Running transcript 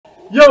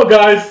Yo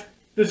guys,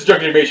 this is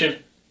Dragon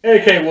Invasion,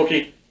 aka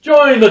Wookie.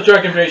 Join the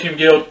Dragon Invasion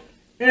Guild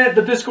and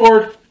the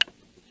Discord.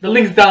 The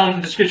link's down in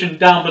the description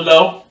down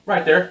below.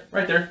 Right there,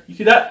 right there. You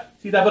see that?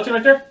 See that button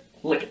right there?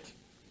 Click it.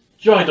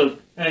 Join the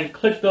and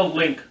click the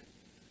link.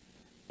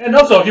 And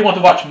also, if you want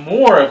to watch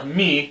more of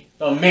me,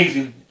 the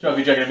amazing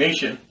Dragon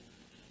Invasion,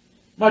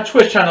 my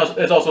Twitch channel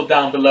is also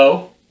down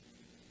below.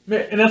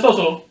 And it's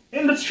also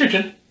in the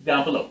description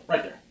down below.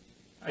 Right there.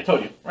 I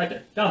told you. Right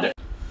there. Down there.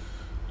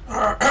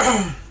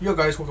 Yo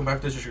guys, welcome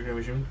back. This is Dragon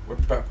Invasion. We're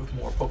back with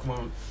more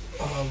Pokemon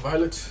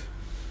Violet.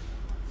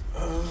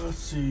 Let's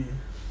see.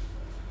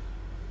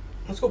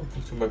 Let's go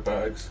through my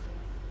bags.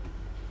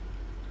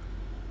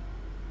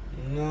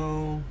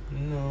 No.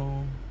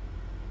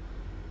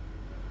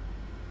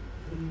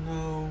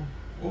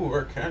 Ooh,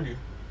 rare candy.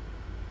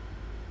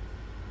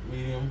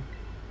 Medium.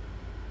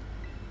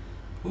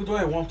 Who do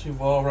I want to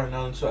evolve right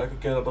now so I could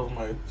get above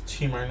my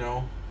team right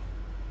now?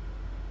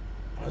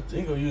 I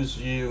think I'll use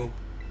you.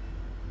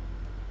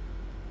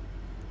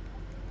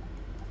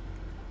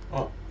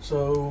 Oh,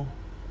 so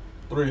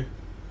 3.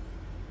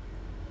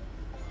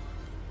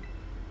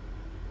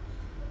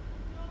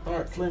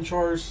 Alright, flame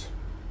charge.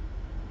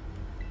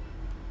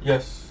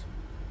 Yes.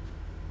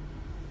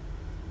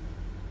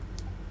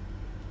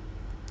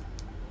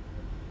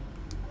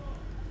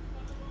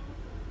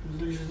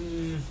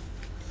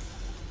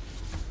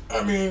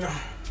 I mean,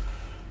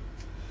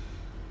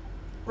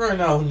 right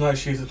now, Night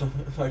Sheath,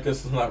 I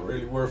guess it's not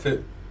really worth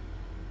it.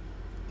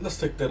 Let's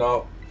take that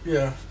out.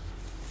 Yeah.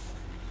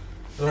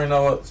 Right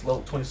now it's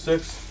level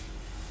 26.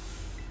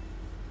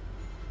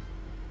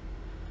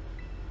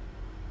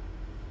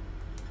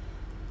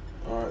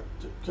 Alright,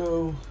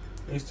 go.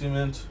 Hasty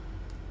Mint.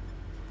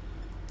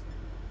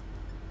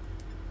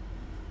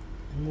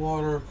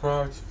 Water,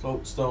 cracked,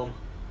 float stone.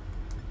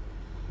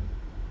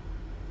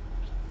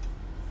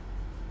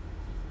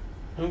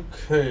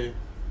 Okay.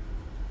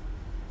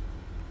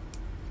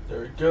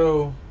 There we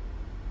go.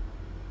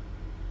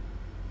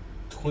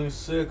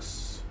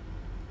 26.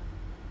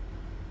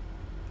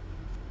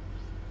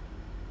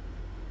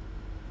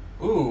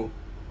 Ooh.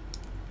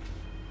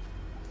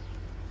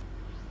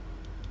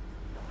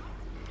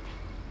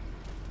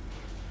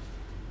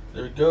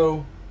 There we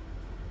go.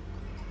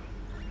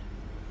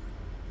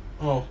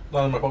 Oh,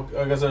 not in my Poke.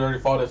 I guess I already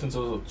fought it since it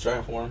was a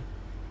giant form.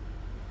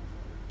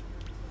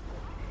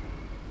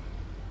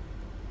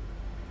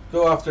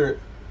 Go after it.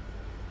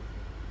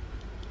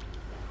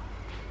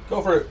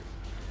 Go for it.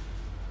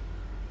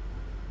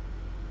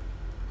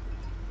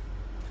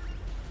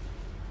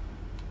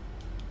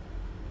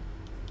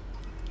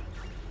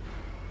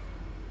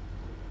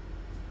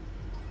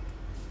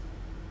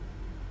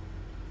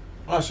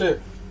 Oh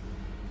shit.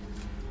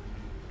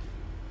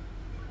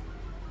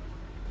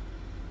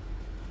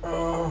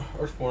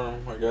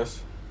 Earthworm, I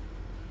guess.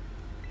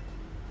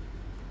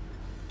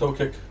 Double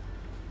kick.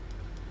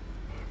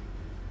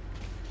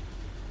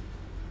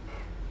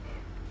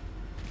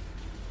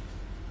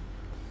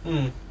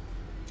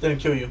 Didn't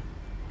kill you.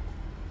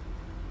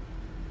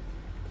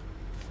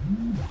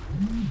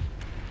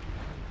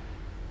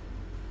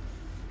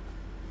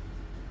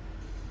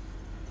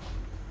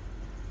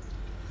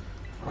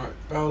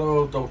 Alright,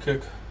 battle, double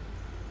kick.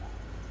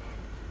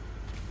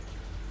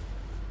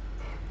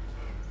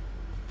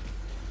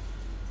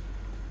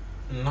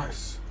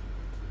 Nice.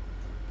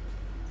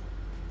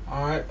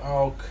 Alright,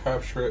 I'll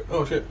capture it.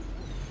 Oh shit.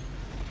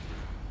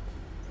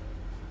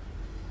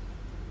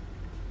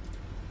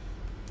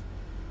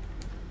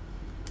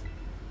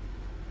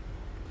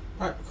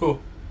 Alright, cool.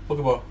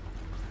 Pokeball.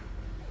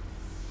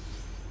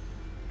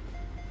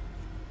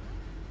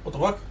 What the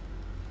fuck?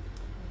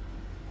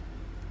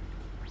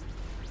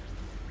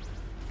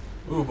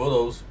 Ooh,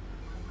 Bulldoze.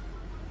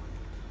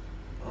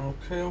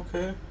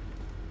 Okay.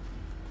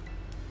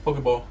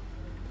 Pokeball.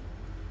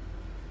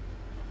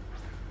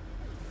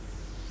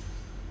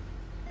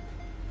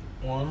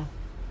 1,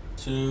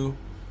 2,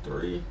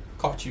 3.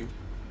 Caught you.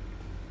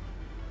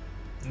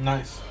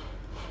 Nice.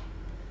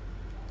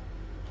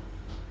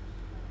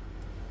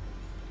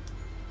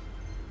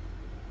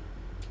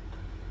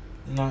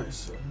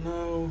 Nice.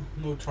 No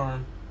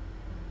charm.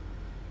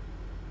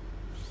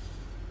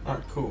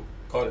 Alright, cool.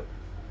 Got it.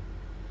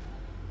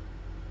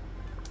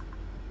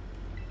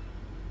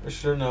 I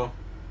should know.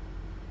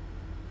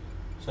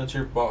 Send to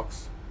your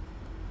box.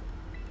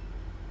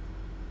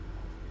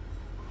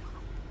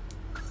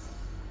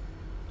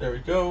 There we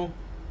go.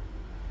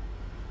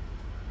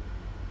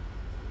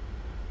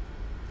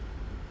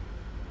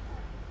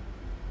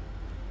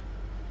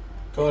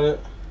 Got it.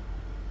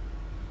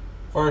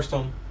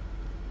 Firestone.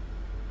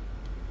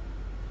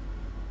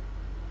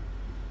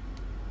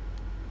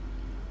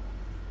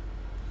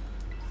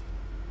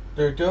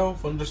 There we go.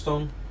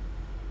 Thunderstone.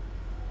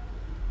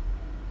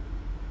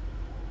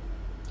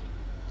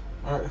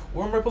 Alright,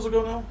 where am I supposed to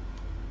go now?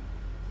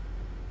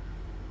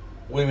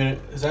 Wait a minute,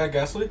 is that a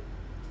Ghastly?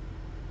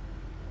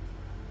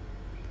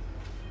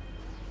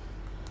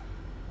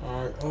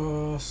 Alright,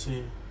 let's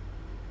see.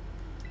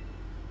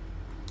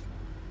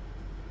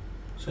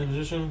 Same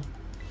position.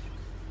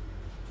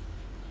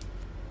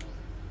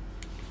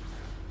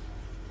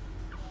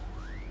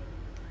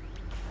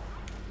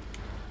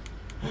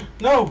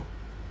 No!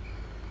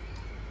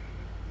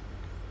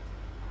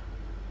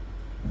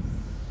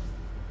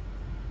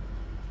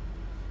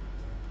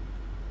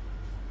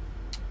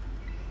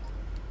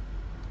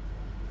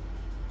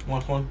 Come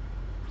on, come on.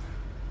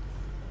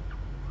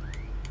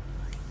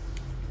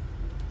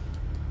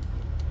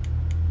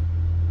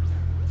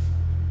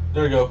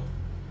 There we go.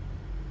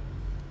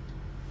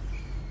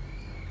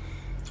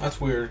 That's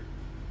weird.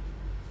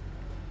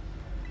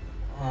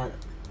 Alright.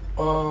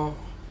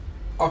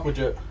 Aqua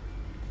Jet.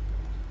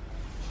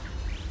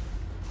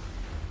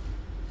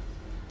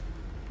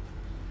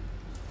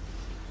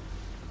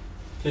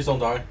 Please don't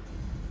die.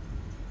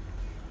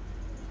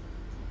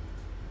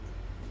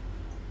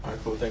 Alright,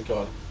 cool, thank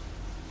God.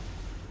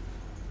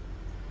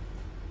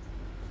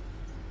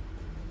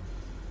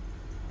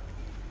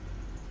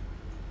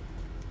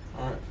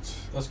 Alright,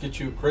 let's get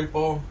you a Great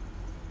Ball.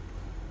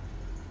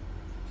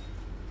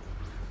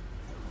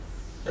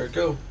 There we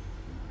go.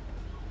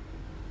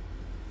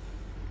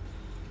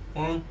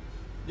 One.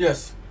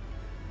 Yes.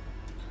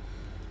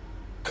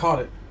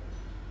 Caught it.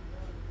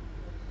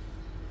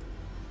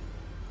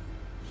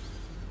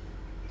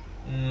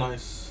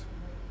 Nice.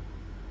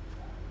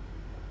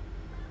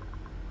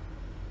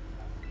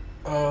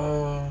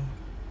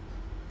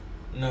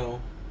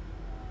 No.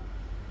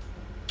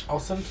 I'll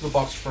send it to the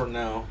box for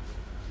now.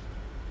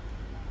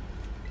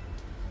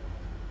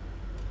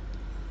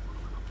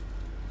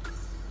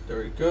 There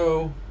we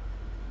go.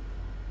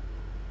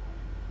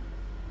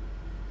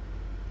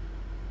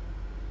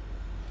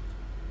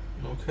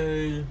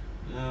 Okay.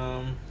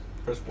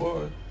 Press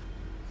Y.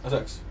 That's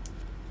X.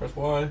 Press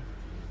Y.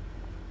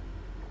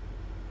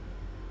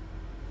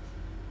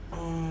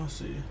 Let's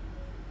see.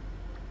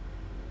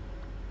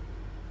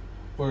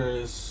 Where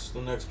is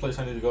the next place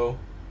I need to go?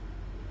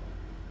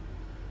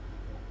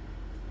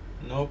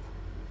 Nope.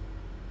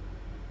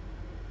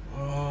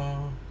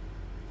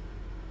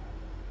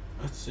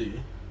 Let's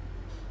see.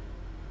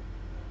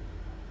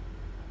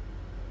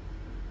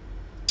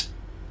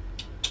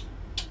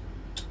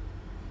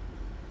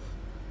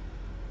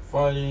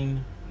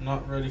 Fighting,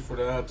 not ready for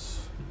that.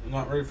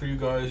 Not ready for you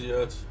guys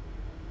yet.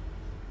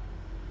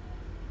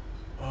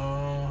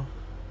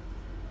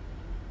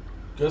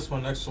 Guess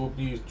my next will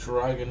be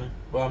Dragon,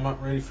 but I'm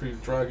not ready for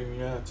Dragon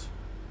yet.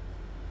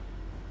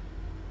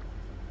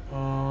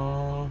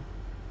 I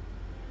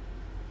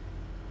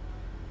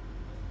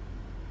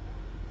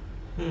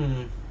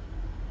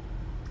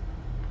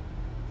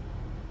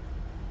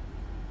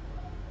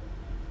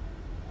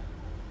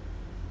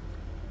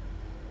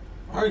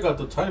already got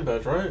the time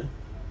badge, right?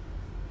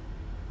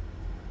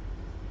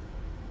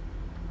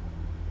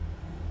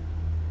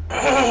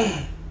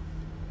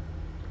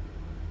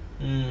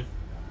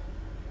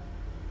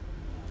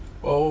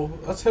 Well,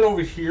 let's head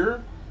over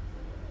here.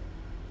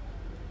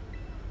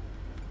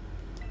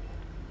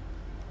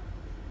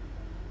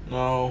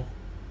 No.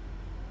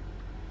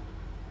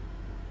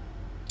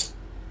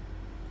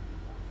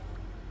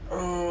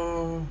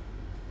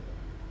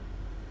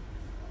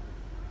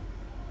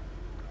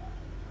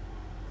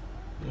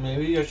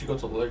 Maybe I should go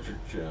to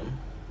Electric Gym.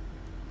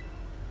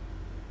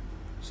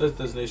 Says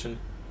destination.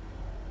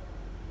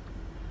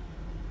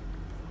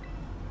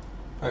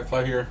 Alright,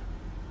 fly here.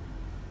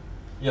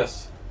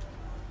 Yes.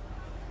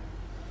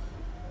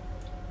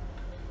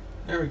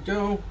 There we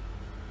go.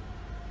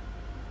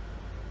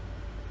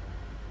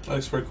 That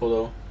looks pretty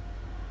cool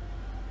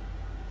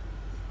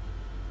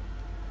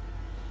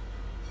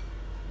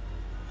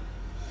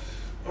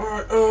though.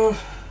 Alright,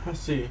 let's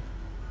see.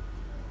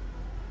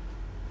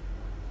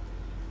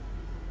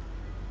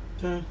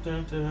 Dun,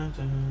 dun, dun,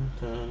 dun,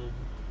 dun.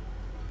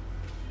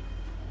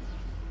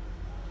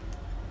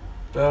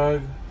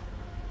 Bag.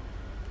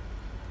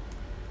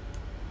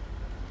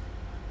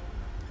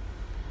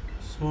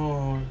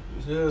 Small.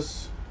 Use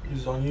this.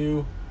 Use it on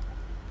you.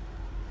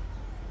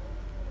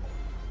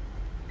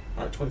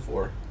 Alright,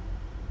 24.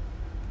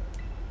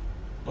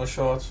 No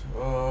shots.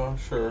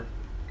 Sure.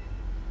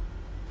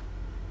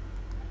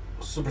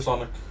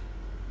 Supersonic.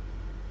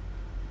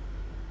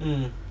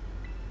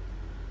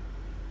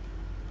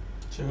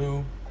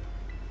 Two.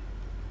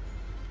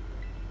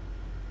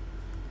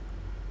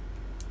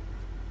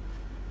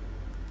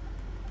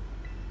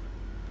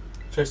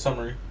 Check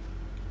summary.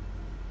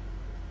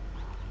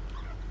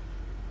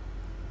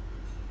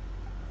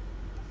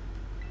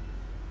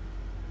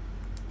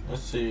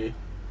 Let's see.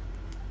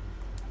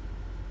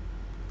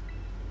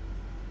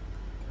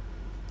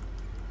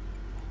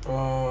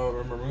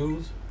 Remember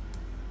moves.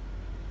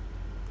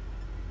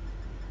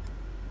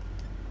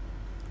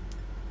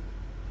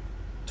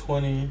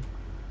 $20.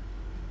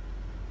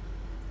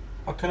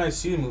 How can I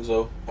see the moves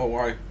though? Oh,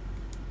 why?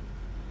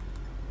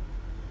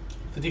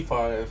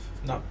 55.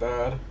 Not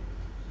bad.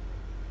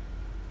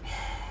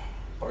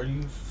 Are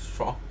you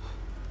strong?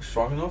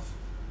 Strong enough?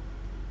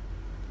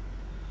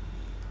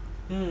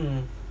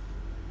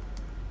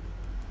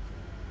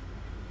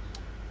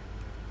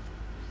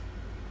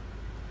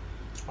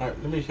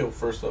 Alright, let me heal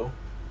first though.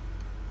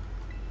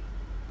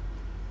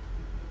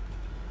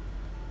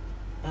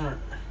 Alright.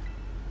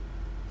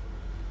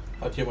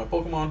 I'll heal my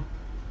Pokemon.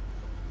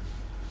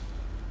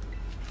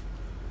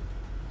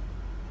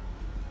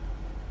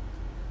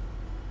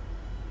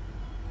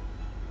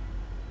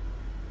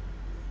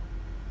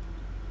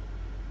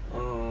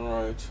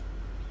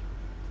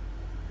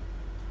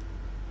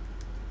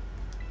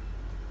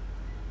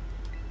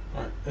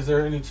 Is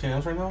there any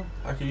TMs right now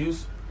I could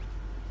use?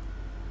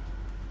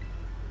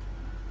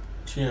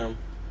 TM.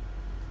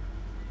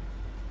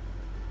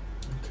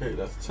 Okay,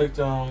 that's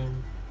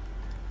takedown.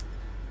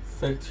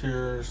 Fake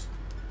tears.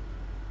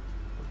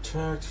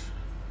 Protect.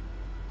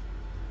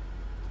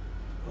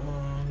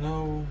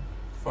 No.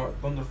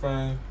 Thunder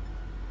Fang.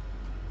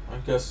 I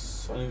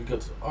guess I need to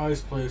get to the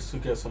ice place to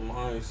get some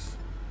ice.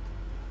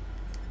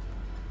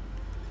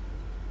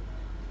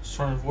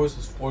 Charming Voice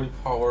is 40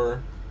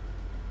 power.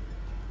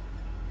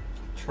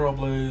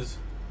 Trailblaze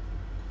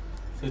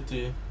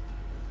 50.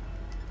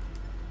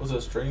 What's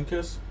that? Strain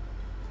Kiss?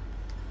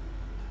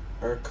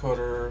 Air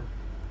Cutter.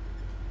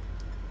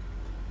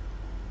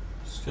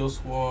 Skill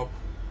Swap.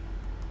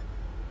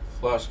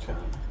 Flash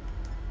Cannon.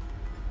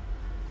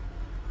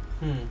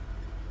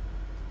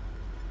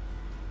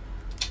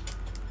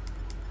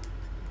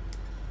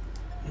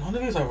 None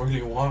of these I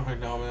really want right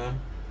now, man.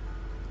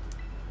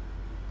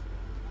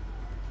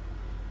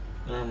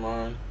 Never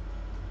mind.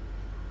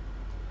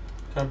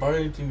 Can I buy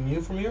anything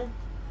new from you?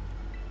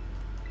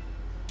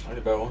 I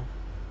can buy one.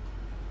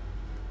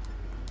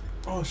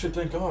 Oh shit,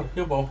 thank God.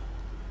 Heal Ball.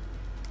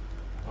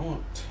 I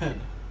want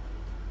 10.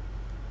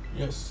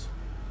 Yes.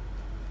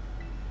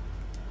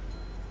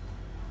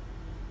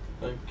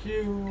 Thank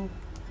you.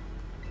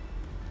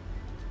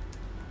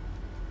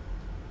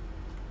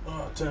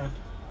 10.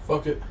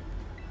 Fuck it.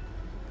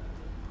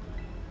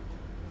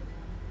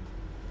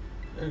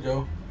 There you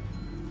go.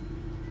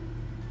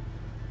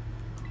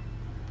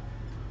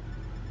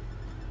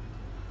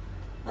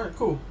 Alright,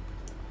 cool.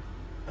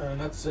 And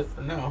that's it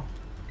for now.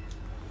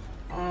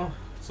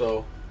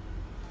 So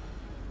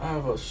I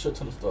have a shit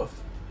ton of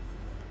stuff.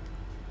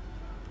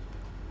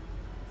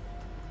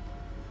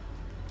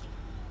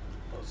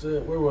 That's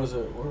it. Where was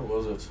it? Where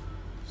was it?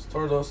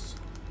 Stardust.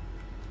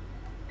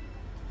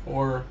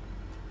 Or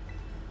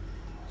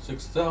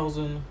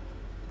 6,000.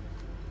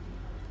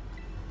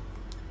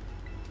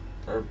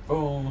 Or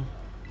bone.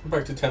 I'm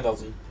back to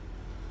 10,000.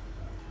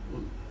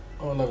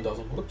 Oh,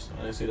 11,000. Whoops,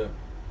 I didn't see that.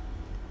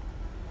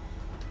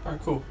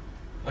 Alright, cool.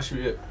 That should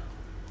be it.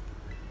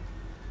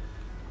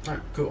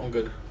 Alright, cool. I'm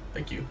good.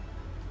 Thank you.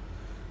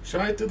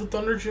 Should I do the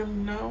Thunder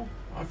Gym now?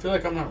 I feel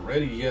like I'm not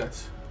ready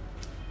yet.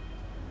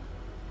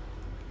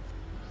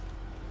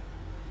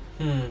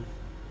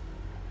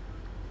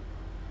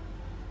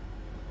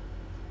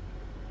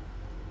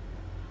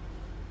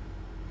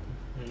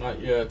 Not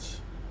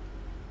yet.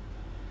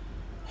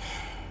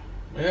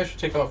 Maybe I should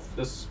take off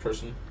this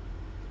person.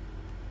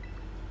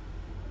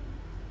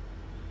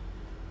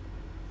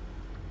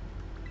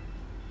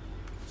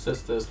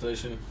 Sets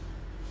destination.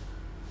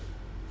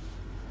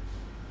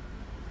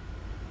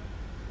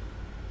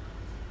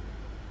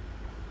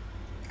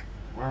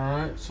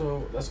 Alright,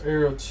 so that's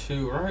area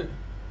 2, right?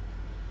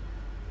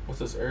 What's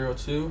this, area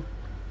 2?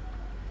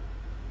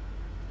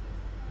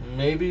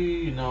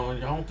 Maybe, no, I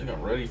don't think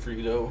I'm ready for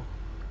you though.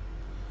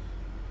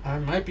 I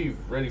might be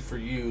ready for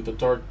you, the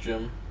Dark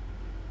Gym.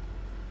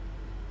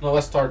 No,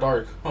 that's Star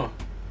Dark, huh?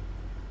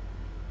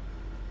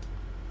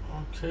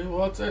 Okay,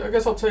 well, I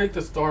guess I'll take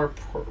the Star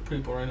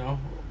people right now.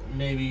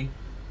 Maybe.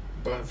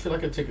 But I feel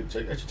like I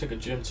should take a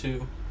gym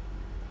too.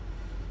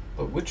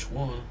 But which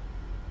one?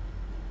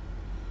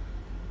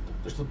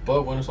 There's the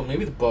bug one, so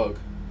maybe the bug.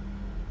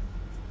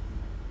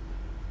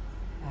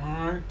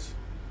 Alright.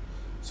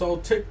 So I'll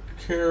take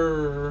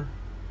care.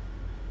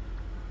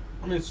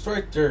 I mean, it's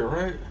right there,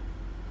 right?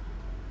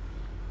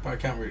 But I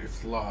can't really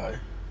fly.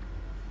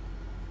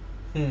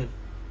 Alright,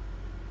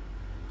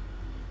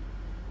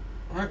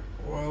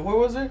 well, what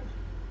was it?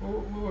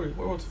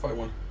 Where was the fight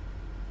one?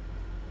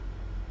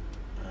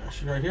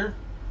 She right here?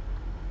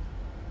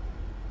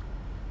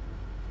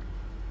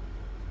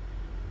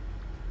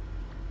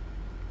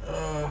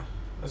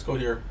 Let's go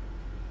here.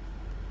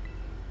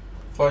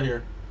 Fly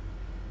here.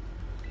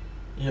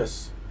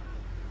 Yes.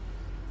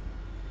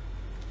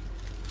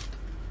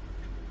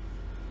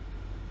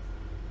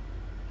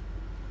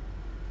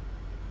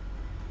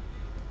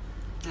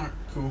 Alright,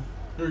 cool.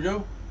 Here we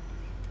go.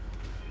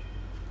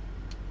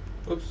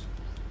 Oops.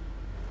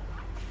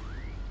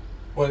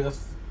 Wait,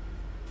 that's...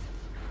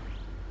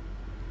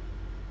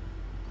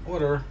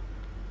 Whatever.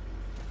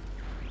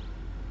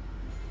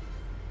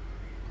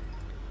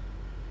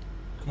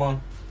 Come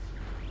on.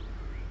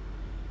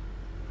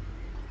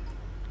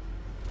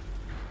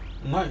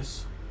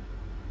 Nice.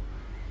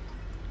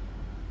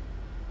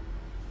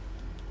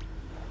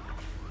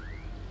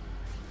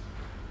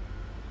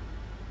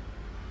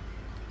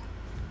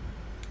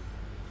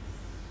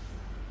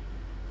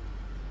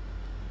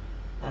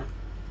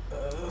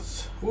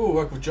 Ooh,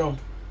 I could jump.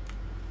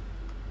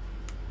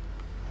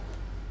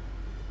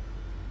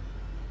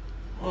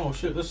 Oh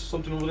shit, this is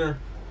something over there.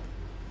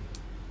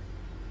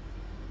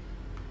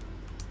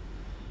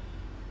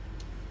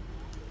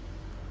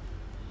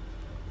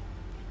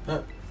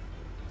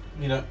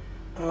 Need a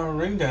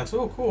ring dance.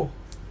 Oh, cool.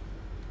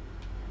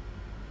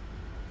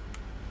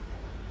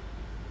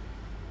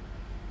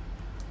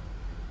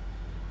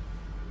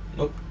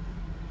 Nope.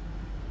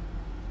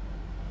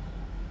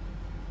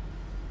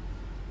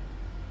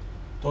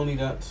 Don't need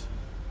that.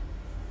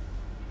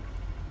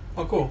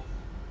 Oh, cool.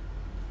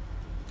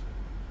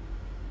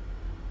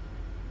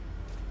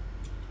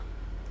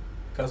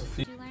 Got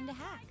Did you learn to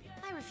hack?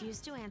 I refuse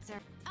to answer.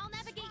 I'll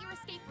navigate your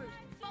escape route.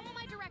 Follow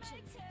my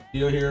directions.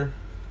 video here.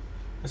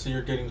 I see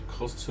you're getting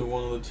close to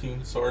one of the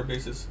Team Star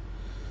bases.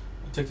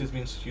 I take this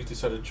means you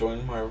decided to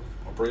join my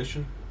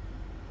operation.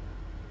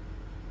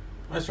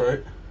 That's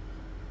right.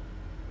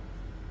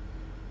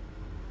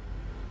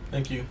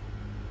 Thank you.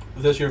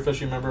 With this, you're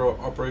officially a member of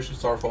Operation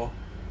Starfall.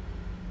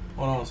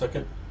 Hold on a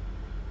second.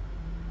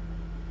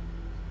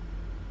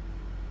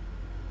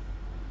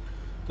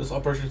 Does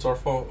Operation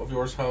Starfall of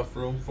yours have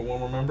room for one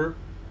more member?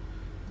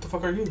 What the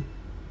fuck are you?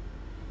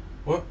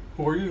 What?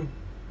 Who are you?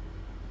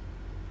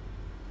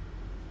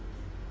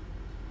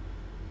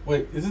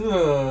 Wait, isn't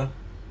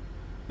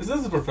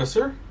this the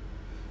professor?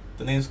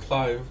 The name's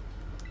Clive.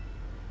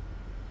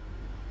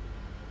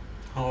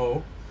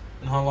 Oh,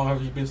 and how long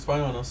have you been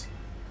spying on us?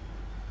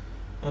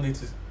 I need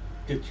to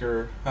get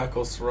your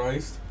hackles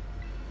raised.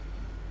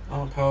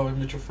 Oh, pal, I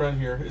met your friend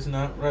here. Isn't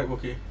that right,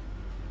 Wookie?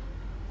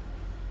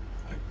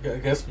 I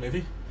guess,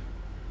 maybe.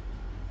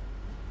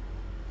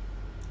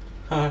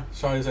 Haha,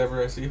 shy as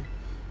ever, I see.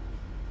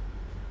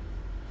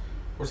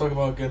 We're talking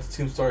about against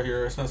Team Star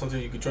here. It's not something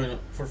you could join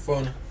for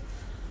fun.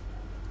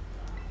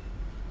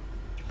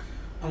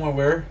 I'm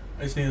aware.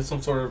 I just needed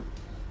some sort of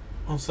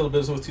unsettled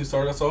business with Team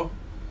Star, that's all.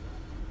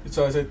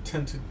 Besides, I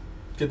tend to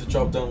get the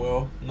job done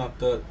well. Not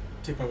that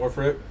take my word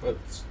for it, but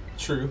it's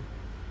true.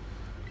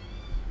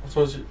 I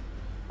suppose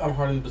I'm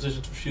hard in the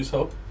position to refuse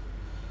help.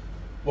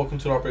 Welcome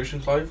to the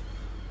operation, Clive.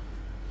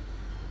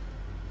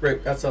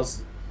 Great, that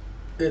sounds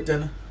it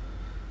then.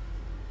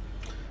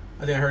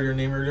 I think I heard your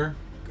name earlier.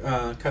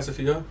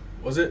 Casafia,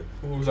 was it?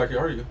 Who exactly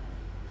are you?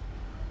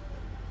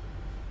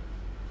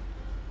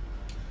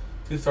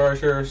 Team Star,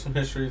 share some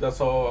history, that's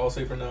all I'll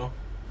say for now.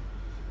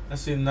 I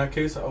see, in that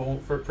case, I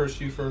won't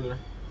pursue you further.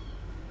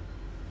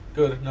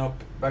 Good, now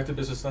back to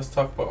business. Let's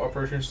talk about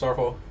Operation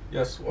Starfall.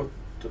 Yes, what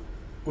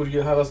do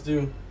you have us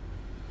do?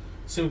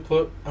 Simply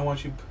put, I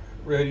want you to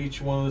raid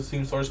each one of the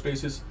Team Star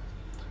spaces.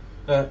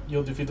 That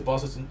you'll defeat the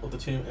bosses of the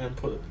team and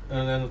put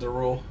an end to their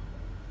role.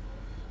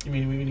 You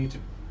mean we need to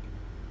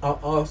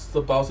oust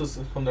the bosses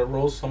from their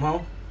roles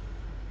somehow?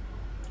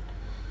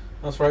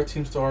 That's right,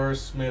 Team Star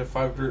is made of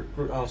 5 group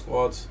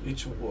squads.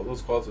 Each of those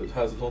squads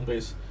has its own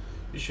base.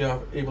 You should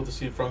have able to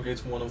see the front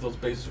gates of one of those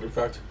bases, in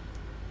fact.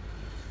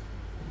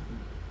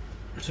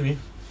 To me?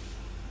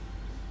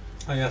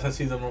 Oh yes, I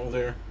see them over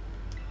there.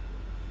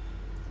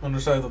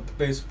 Underside of the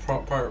base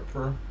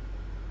per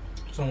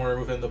somewhere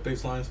within the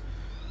baselines.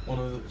 One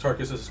of the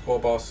targets is a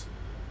squad boss.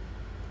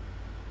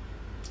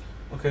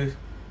 Okay,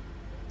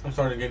 I'm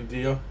starting to get the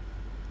deal.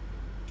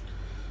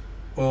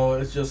 Well,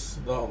 it's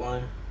just the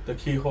outline. The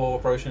keyhole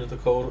operation is the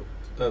code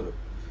that the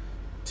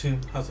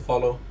team has to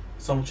follow.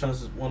 If someone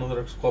challenges one of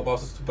their squad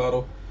bosses to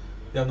battle,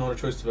 they have no other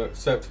choice to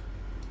accept.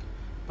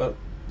 But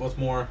what's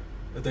more,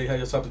 if they have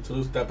accepted to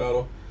lose that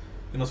battle,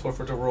 you must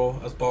forfeit the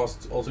role as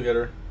boss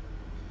altogether.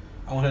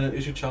 I went ahead and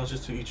issue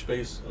challenges to each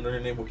base under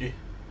their name Wookie.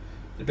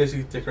 They're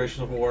basically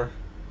declarations of war.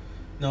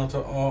 Now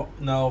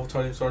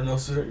Team Star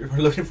knows you're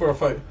looking for a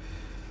fight.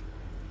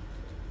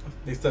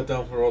 They step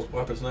down for what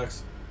happens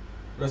next.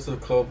 The rest of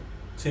the club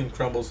team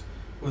crumbles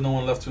with no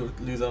one left to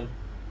lead them.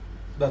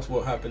 That's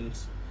what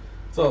happens.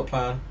 It's all a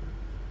plan,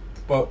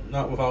 but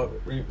not without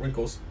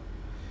wrinkles.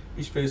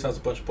 Each base has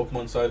a bunch of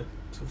Pokemon inside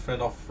to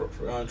fend off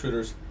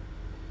intruders.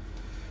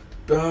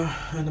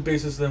 And the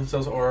bases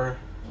themselves are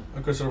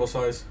a considerable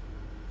size.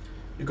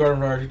 Your garden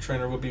variety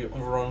trainer will be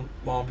overrun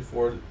long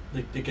before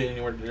they get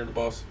anywhere near the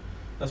boss.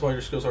 That's why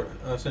your skills are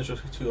essential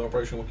to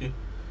Operation Wookie.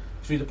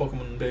 Defeat the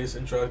Pokemon base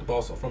and drag the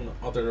boss from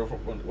out there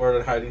where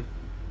they're hiding.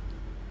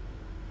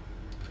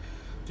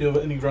 Deal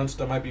with any grunts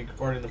that might be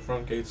guarding the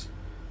front gates.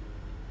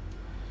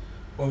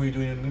 What were you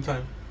doing in the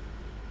meantime?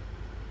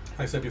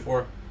 Like I said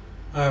before,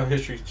 I have a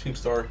history Team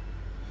Star.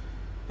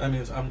 That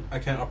means I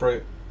can't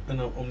operate in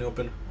the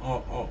open.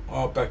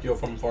 I'll back you up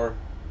from afar.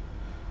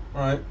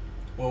 Alright,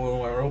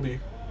 well, I will be.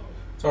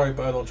 Sorry,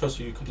 but I don't trust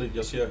you completely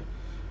just yet.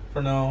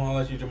 For now, I'll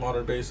let you do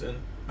modern base and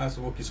ask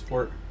the Wookiee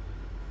support.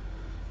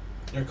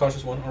 You're a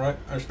cautious one, alright?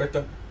 I respect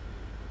that.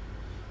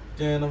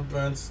 Then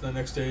advance the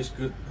next stage.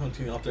 Good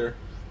hunting out there.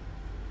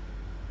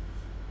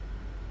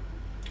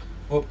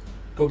 Well,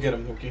 go get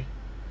him, Wookiee.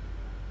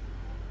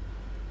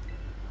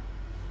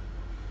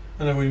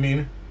 I know what you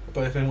mean,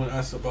 but if anyone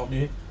asks about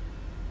me,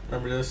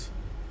 remember this.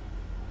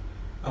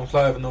 I'm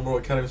Clive, a number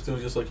one academy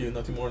student just like you,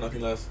 nothing more,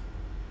 nothing less.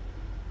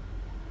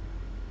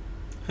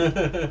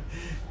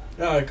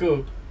 Alright,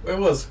 cool. Where it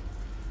was?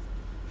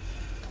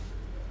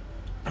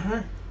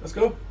 Alright, let's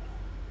go.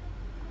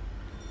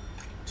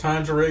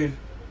 Time to raid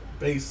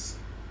base.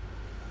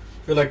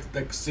 Feel like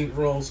St.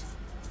 Rolls.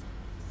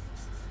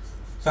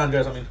 San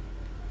Andreas, I mean.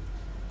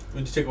 We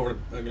need to take over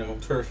the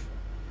turf.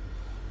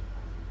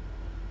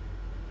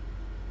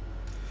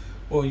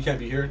 Well, you can't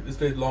be here. This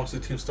base belongs to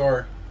Team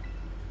Star.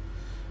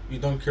 You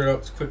don't care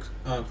up quick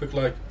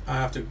like I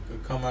have to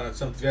come out at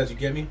something. Guys, you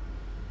get me?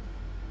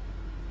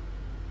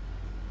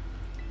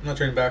 I'm not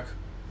turning back.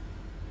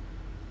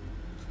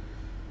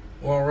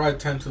 Well, alright,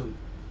 time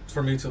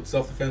for me to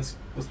self-defense.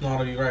 It's not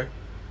out of you, right?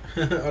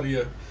 Out of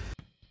you.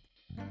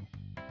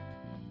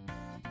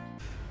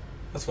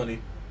 That's funny.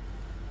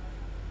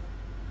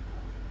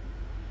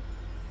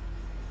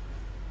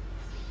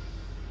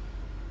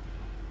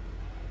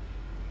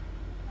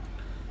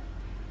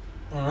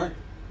 Alright,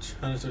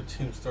 challenge their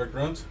team start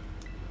grunt.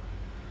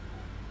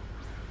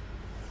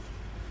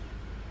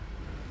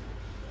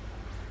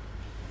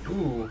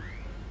 Ooh.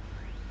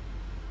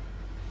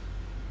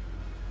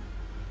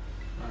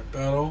 Alright,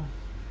 battle.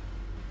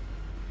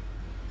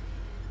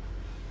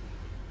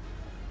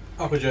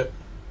 Opposite.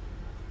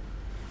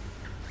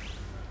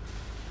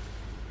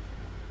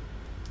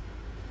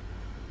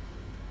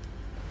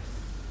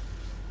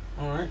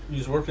 Alright,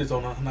 use war, please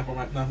don't.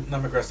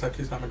 Not my grass type,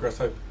 please, not my grass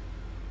type.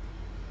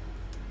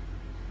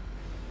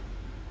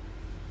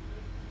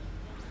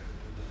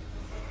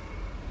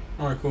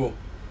 Alright, cool.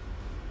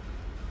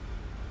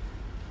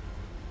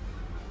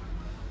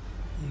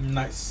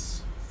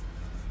 Nice.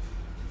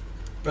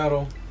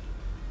 Battle.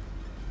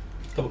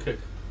 Double kick.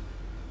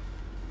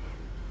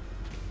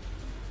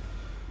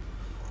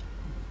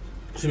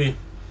 Shimmy.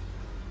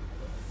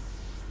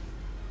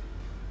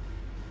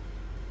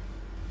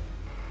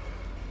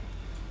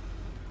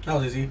 That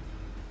was easy.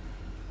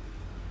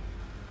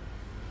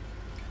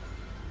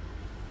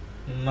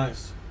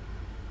 Nice.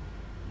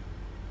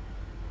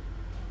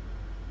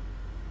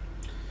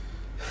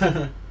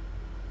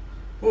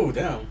 Oh,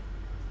 damn.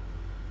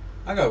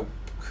 I got a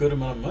good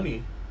amount of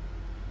money.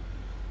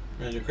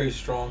 Man, you're crazy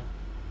strong.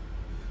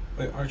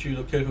 Wait, aren't you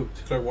the kid who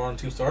declared war on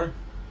Team Star?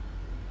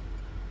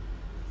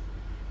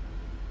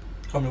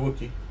 Call me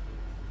Wookie.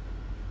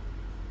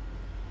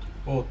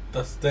 Well,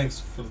 that's thanks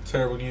for the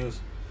terrible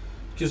news.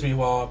 Excuse me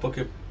while I book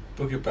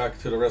it back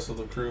to the rest of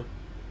the crew.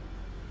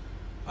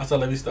 Hasta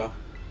la vista.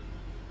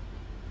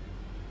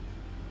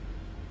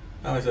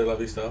 I might say la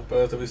vista, but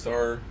hasta la vista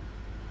are...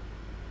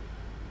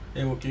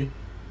 Hey, Wookie.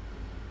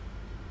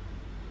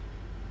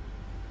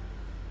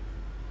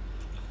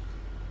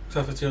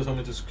 Safetio told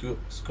me to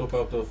scope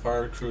out the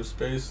fire crew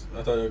space.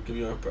 I thought I'd give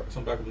you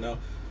some backup now,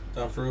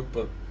 down through,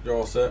 but you're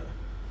all set. What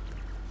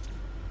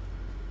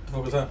the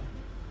fuck was that?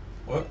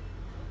 What?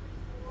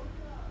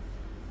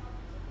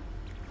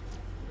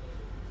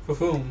 For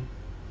whom?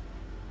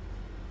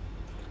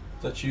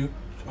 Is that you,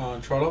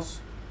 Charles?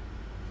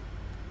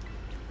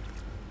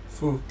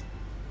 Foo.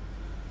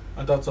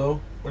 I thought so.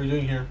 What are you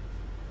doing here?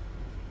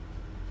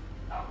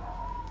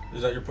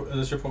 Is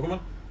this your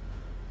Pokemon?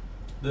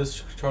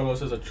 This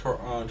Charlos is a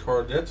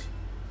Chardet.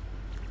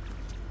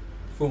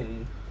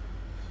 Boom.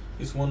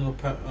 He's one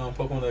of the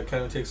Pokemon that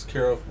Academy takes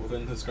care of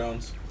within his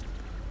grounds.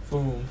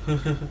 Boom.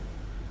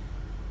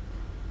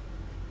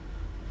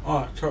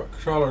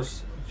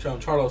 Charlos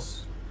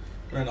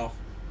ran off.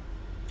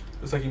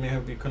 Looks like he may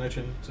have a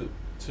connection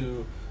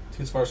to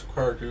Team Spar's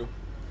choir crew.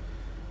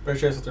 Better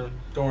chase with them.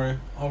 Don't worry,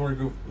 I'll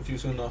regroup with you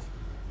soon enough.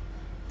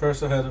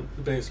 Press ahead of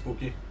the base,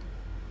 Spooky.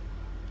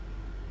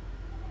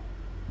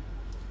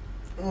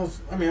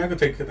 I mean, I could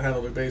take the handle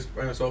of the base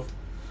by myself.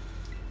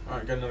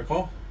 Alright, got another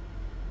call.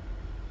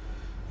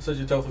 I said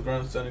you dealt with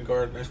ground standing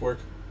guard. Nice work.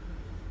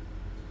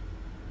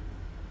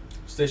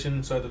 Stationed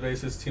inside the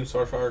base is Team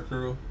Starfire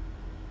crew.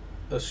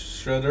 The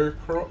Shredder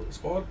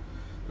squad.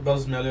 The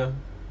Bell's Melia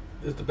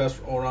is the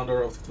best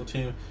all-rounder of the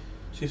team.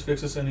 She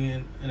fixes any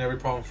and every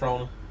problem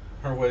thrown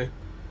her way.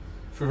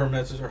 Through her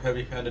methods are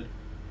heavy-handed.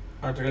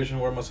 Our integration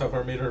war must have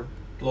her made her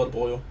blood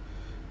boil.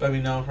 By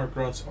me now, her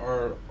grunts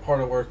are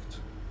hard at work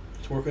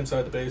to work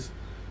inside the base,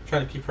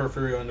 trying to keep her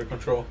fury under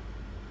control.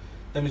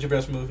 That means your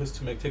best move is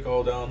to take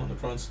all down on the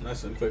grunts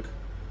nice and quick.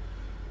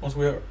 Once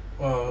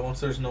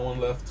there's no one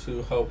left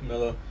to help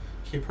Mela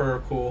keep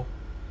her cool,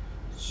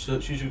 she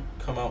should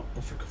come out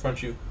and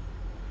confront you.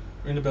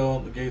 Ring the bell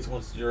at the gates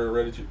once you're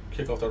ready to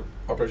kick off the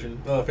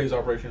phase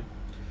operation.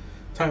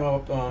 Time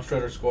out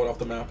Shredder squad off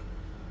the map.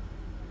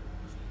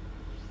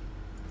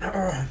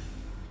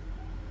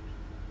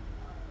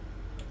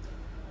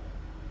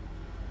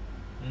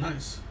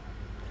 Nice.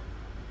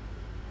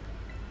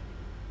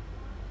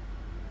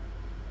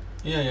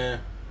 Yeah.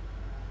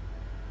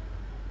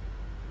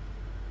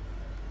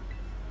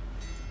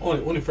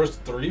 Only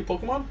first 3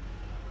 Pokemon?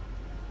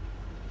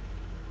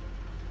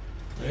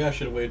 Maybe I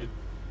should have waited.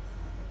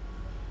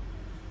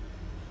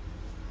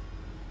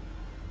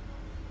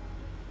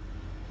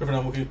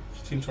 Different Wookiee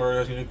Team Star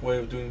has a unique way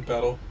of doing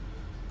battle.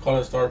 Call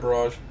it Star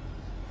Barrage.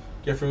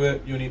 Get through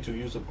it, you need to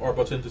use the R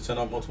button to send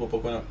out multiple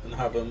Pokemon and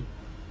have them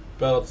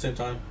battle at the same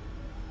time.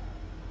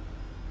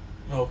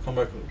 Oh, come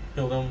back,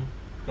 heal them.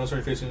 Don't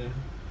start facing.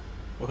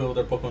 We'll heal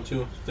their Pokemon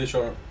too. Stay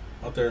sharp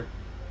out there.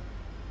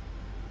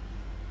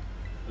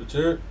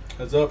 Legit.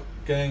 Heads up,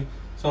 gang.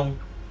 Some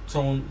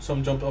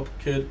jumped up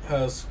kid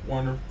has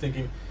Warner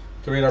thinking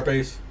to raid our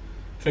base.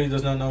 Clearly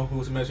does not know who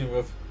he's messing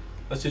with.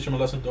 Let's teach him a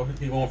lesson though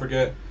he won't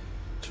forget.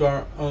 To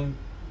our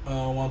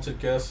unwanted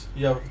guests,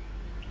 you have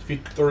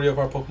defeat 30 of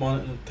our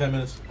Pokemon in 10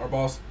 minutes. Our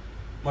boss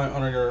might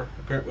honor your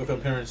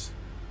appearance.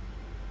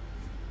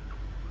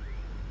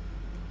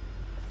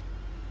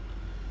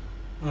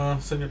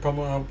 Send your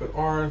Pokemon out with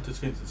R to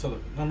defeat the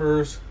select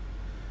numbers.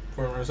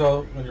 For a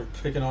result, when you're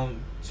picking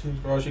on Team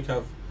Garage, you can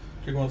have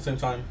 3 Pokemon at the same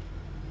time.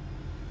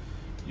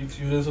 If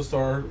you lose a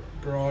Star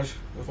Garage,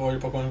 if all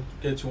your Pokemon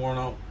get too worn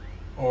out,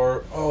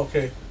 or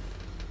okay.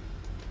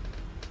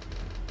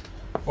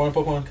 If one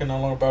Pokemon can no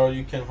longer battle,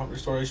 you can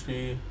restore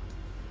HP.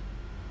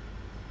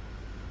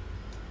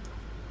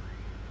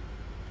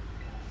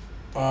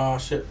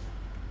 Shit.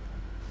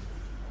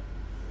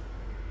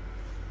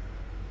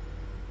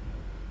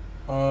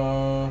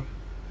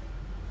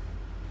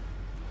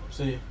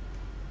 See.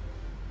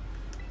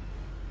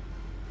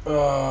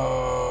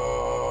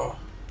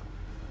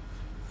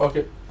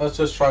 Okay, let's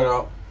just try it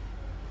out.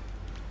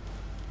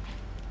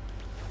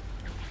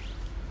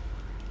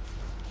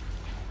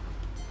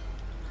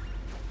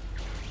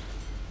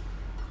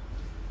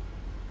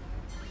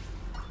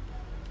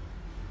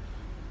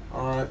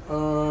 Alright,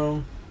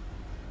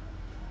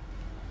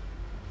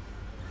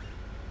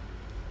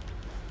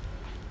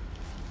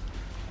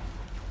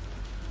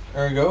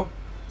 there we go.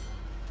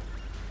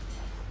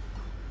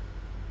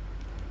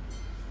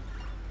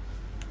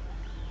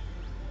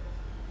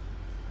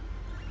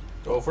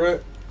 Go for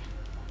it.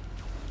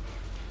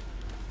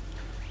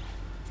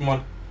 Come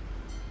on.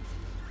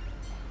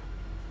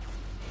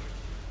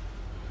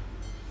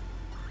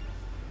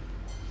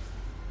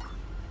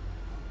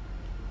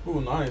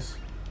 Ooh, nice.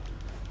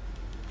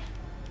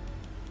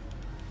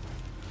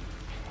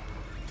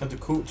 That's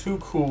too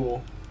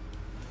cool.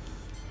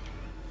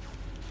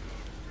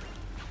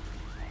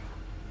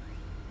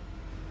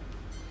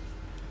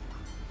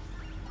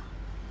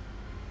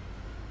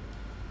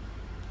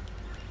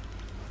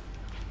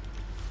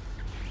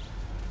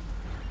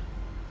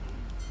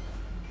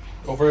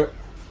 Go for it.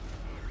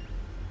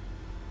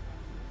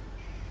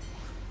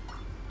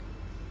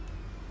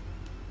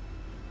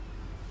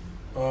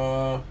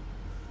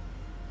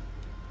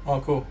 Oh,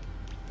 cool.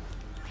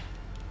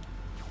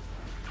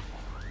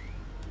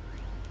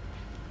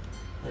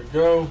 There you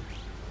go.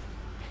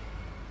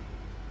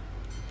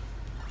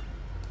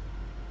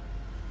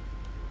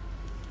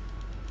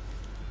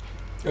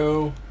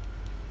 Go.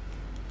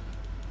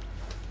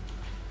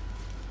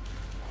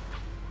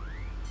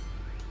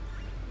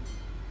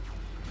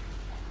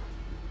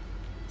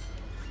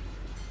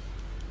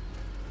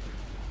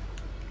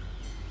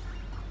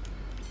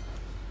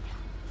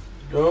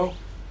 Go.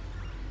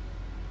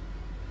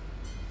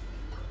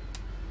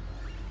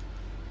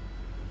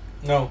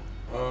 No.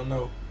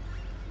 No.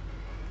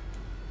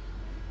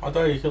 I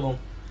thought you killed him.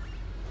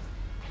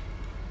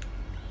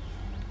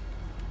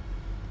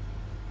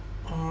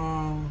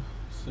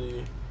 Let's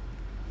see.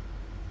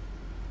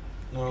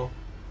 No.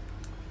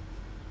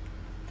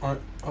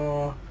 Alright,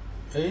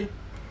 A?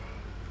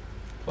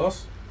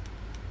 Plus?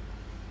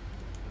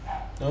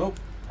 Nope.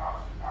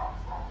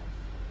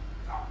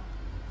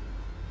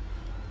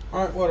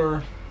 Alright,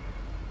 whatever.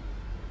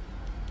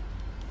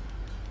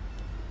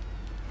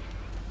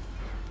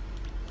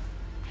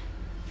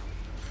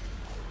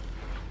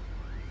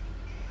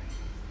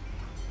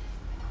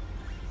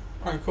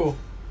 Alright, cool.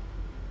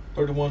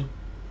 31.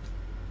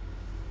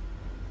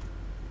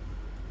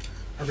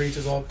 Our reach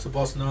is all up to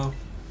boss now.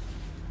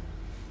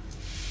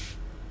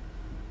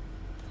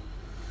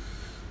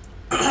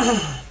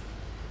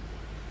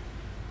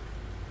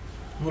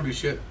 Holy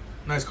shit.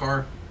 Nice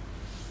car.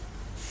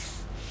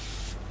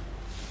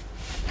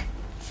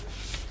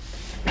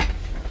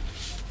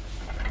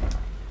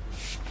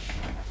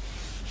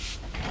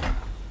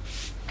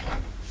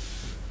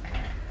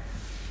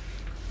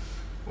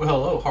 Well,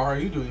 hello, how are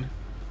you doing?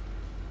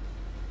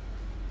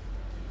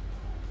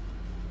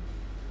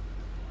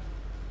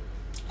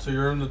 So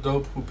you're in the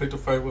dope who picked a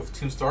fight with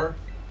Team Star?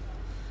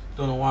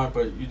 Don't know why,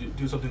 but you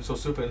do something so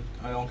stupid.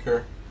 I don't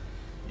care.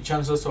 You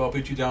challenge us, so I'll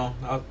beat you down.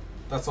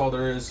 That's all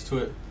there is to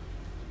it.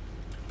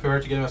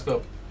 Prepare to get messed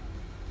up.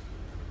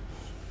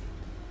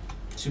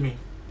 See me.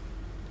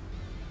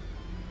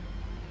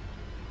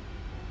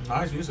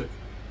 Nice music.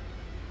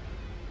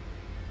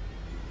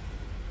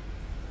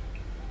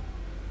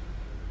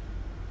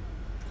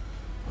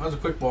 That's a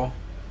quick ball.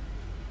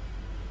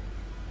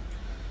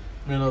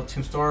 Man of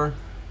Team Star.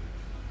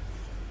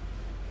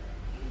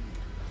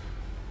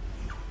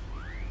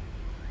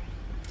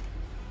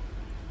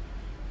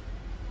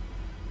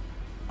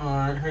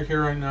 Alright, right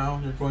here, right now,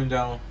 you're going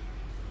down.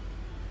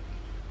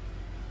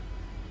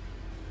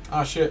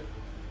 Ah, shit.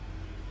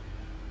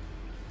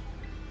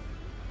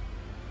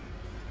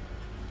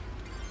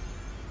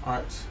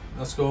 Alright,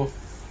 let's go.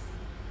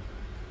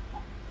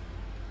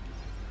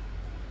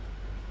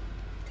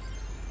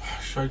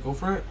 Should I go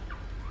for it?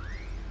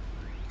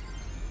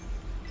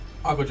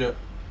 Aqua Jet.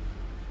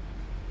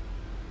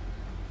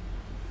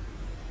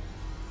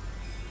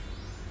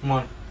 Come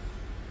on.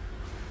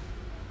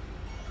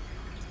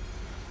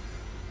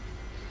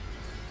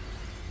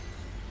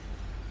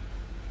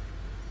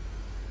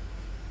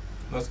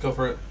 Let's go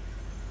for it.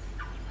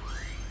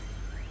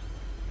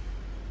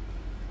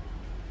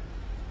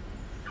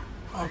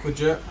 Aqua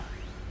Jet.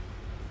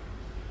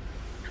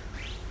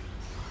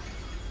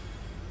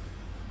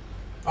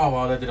 Oh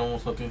wow, that did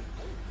almost nothing.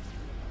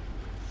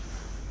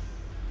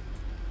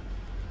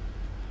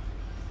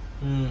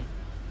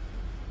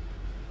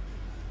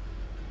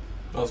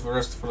 Plus the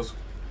rest of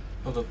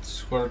the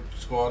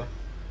squad.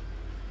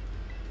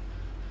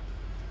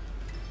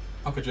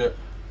 Aqua Jet.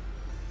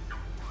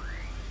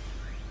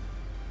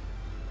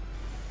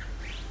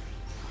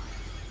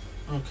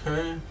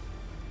 Okay.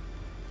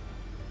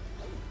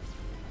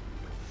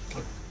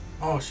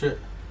 Oh shit.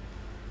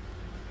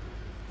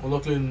 Well,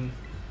 luckily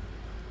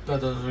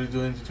that doesn't really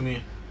do anything to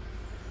me.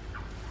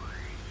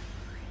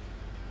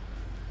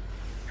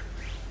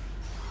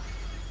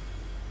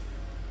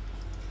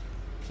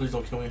 Please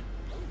don't kill me.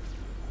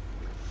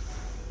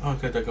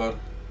 Okay, thank God.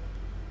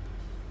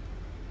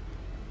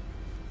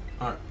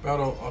 Alright,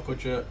 battle Aqua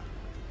Jet.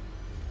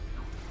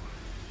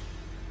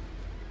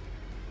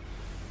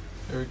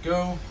 There we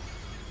go.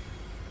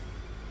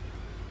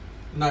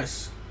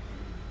 Nice.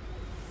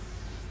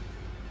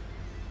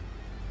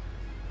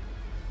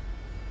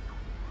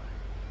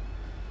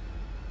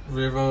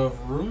 River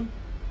of Room?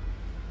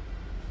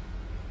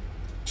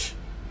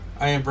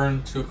 I ain't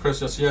burned to a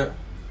crisp just yet.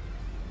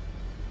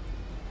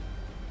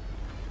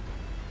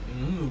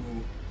 Ooh.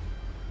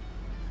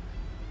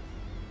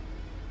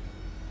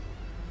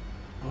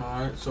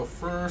 Alright, so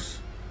first,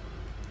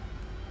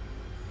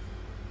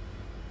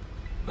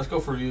 let's go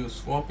for you.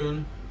 Swap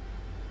in.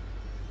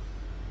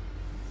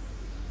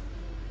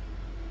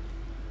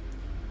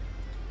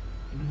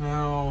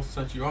 Now,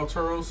 sent you out,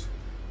 Turtles.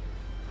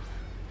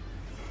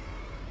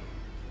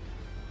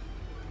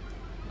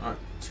 Alright,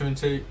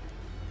 Timothy.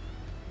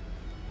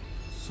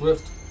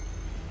 Swift.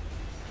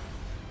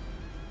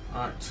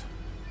 Alright.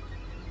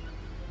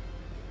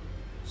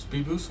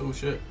 Speed boost? Oh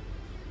shit.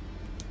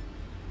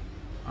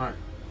 Alright,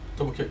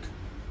 double kick.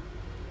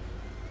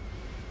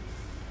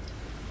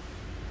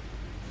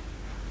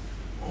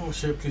 Oh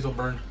shit, please don't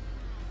burn.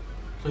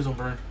 Please don't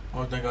burn.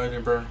 Oh, thank God I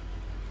didn't burn.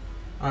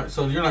 Alright,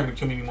 so you're not gonna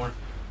kill me anymore.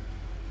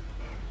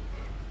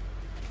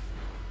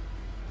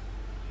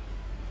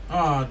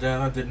 Ah, oh,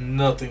 damn, that did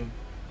nothing.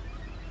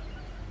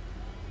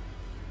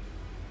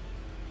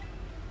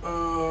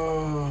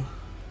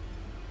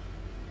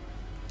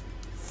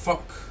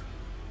 Fuck.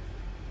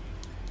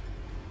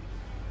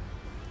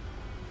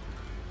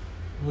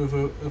 Move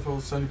if I'll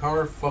send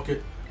power, fuck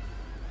it.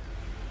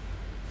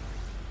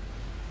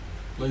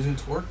 Blazing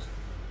Torque.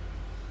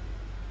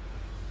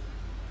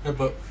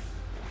 Headbutt.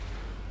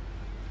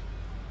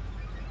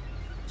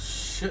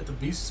 Shit, the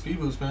beast speed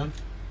boost, man.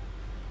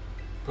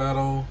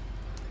 Battle.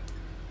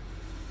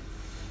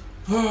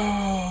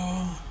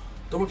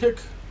 Double kick.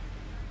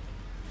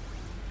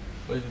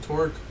 Blazing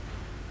Torque.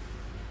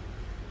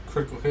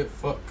 Critical hit,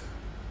 fuck.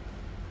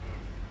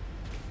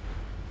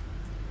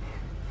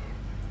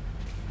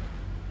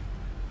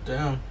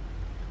 Damn.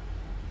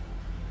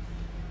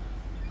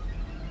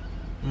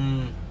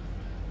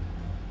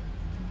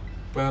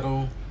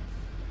 Battle.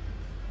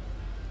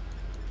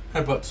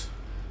 Headbutts.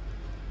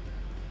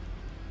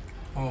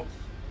 Oh,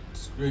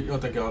 it's great. Oh,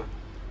 thank God.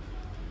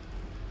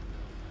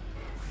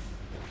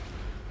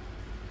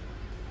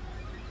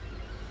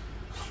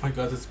 Oh my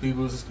God, this speed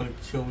boost is gonna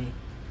kill me.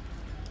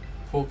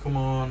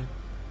 Pokemon.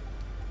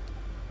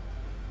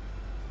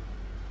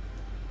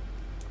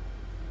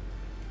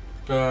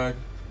 Bag.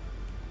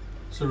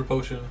 Super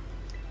Potion.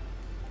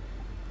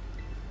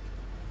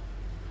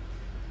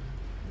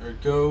 There we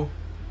go.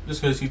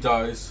 Just because he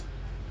dies.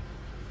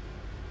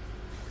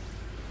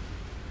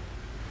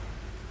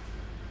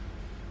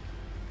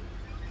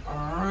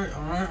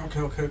 Alright,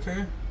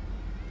 okay.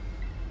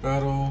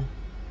 Battle.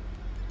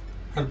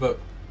 Headbutt.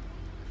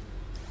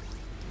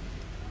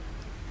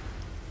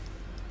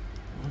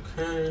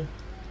 Okay.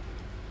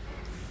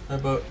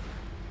 Headbutt.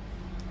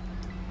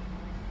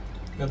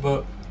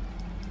 Headbutt.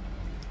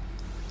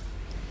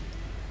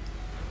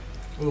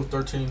 Ooh,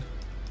 13.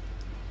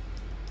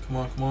 Come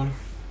on.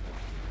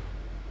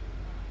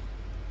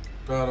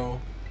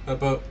 Battle.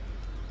 Headbutt.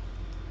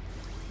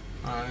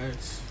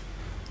 Alright.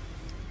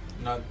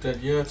 Not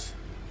dead yet.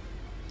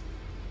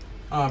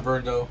 Ah,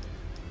 burned though.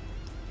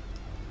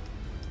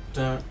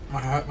 Damn it.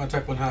 My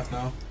attack went half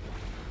now.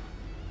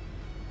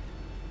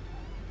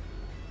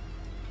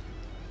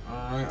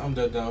 Alright, I'm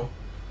dead now.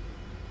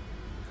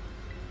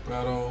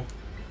 Battle.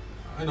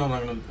 I know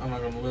I'm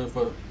not gonna live,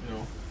 but you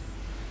know,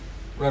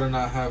 rather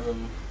not have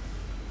him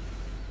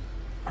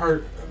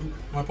hurt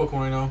my Pokemon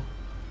right now.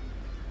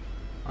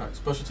 Alright,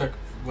 special attack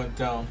went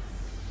down.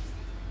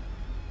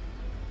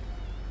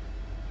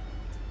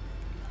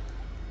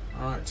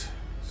 Alright,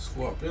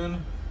 swap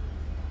in.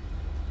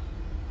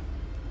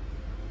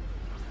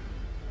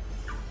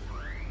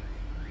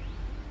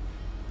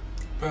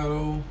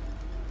 Battle.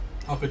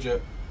 Aqua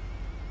Jet.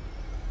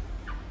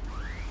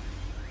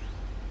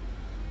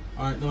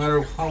 Alright, no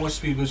matter how much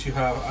speed boost you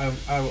have,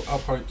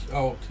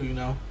 I'll kill you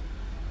now.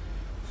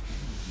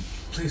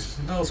 Please,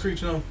 no,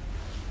 Screech, no.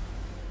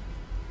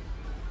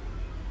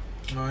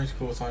 Alright,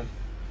 cool, it's fine.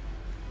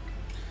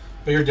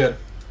 But you're dead.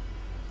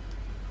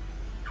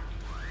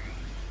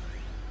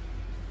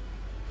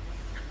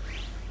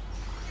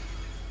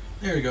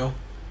 There you go.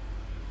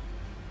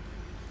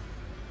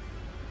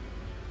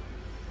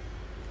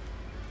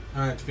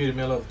 Alright, defeated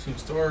male of Team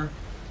Star.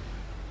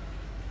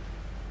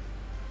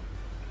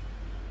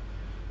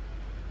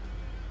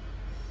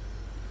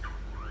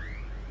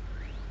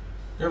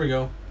 There we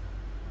go.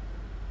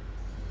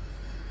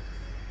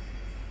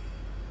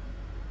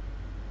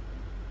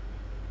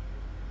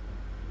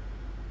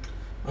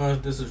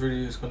 This is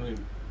really going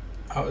to be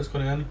how it's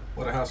going to end.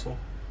 What a hassle.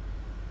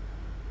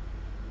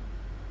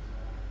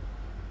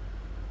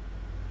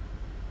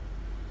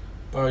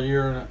 About a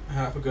year and a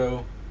half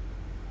ago,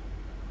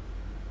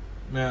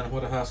 man,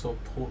 what a hassle.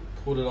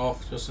 Pulled it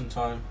off just in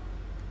time.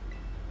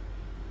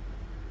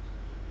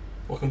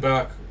 Welcome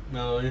back,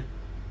 Melody.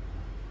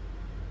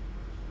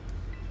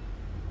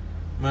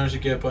 Managed to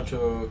get a bunch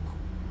of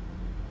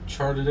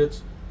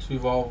Chardids to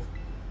evolve.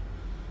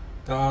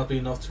 That ought to be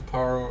enough to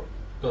power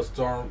the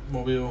Star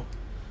Mobile.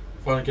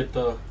 Finally get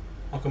the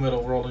Uncle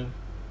Metal rolling.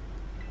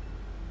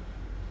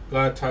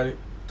 Glad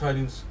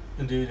tidings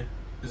indeed,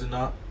 is it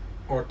not,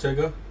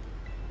 Ortega?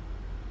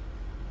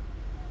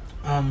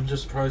 I'm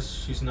just surprised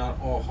she's not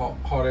all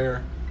hot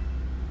air.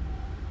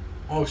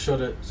 Oh,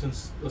 shut it.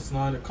 Since that's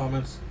not in the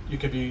comments, you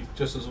can be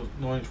just as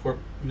annoying twerp.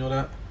 You know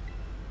that?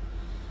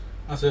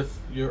 As if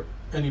you're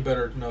any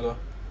better, Mela.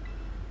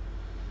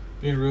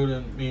 Being rude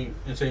and mean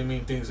and saying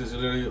mean things is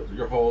literally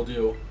your whole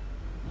deal.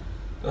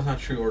 That's not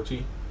true,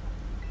 Orty.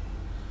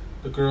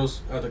 The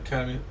girls at the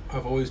academy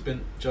have always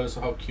been jealous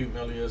of how cute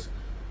Melly is.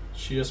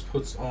 She just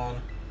puts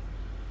on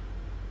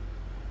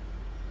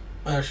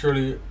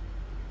surely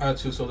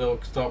attitude so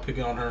they'll stop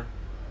picking on her.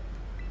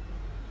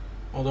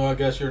 Although I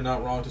guess you're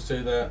not wrong to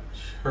say that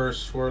her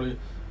swirly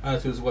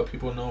attitude is what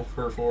people know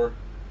her for.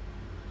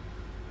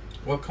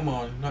 Well, come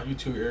on, not you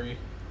too, Aerie.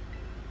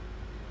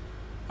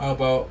 How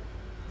about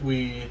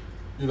we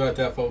do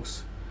that,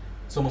 folks?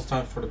 It's almost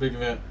time for the big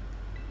event.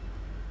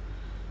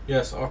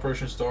 Yes,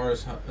 Operation Star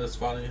is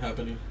finally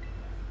happening.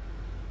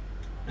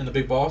 And the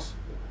big boss?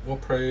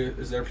 What pray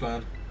is their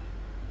plan?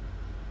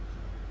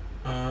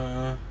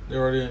 They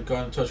already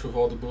got in touch with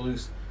all the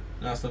bullies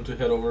and asked them to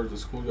head over to the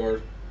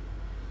schoolyard.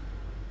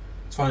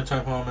 It's finally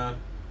time, huh, man?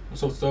 I'm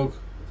so stoked.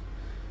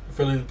 The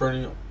feeling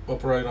burning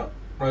up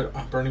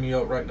burning me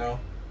up right now.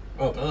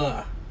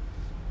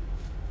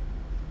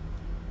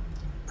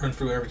 Burned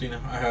through everything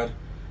I had.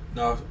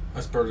 Now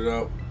I spurted it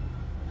out.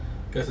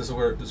 Guess this is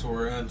where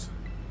it ends.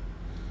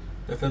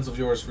 The defense of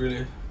yours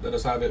really let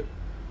us have it.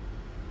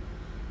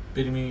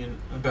 Beating me in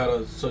battle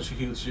is such a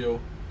huge deal.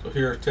 So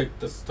here, take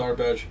the star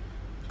badge.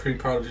 Pretty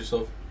proud of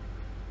yourself.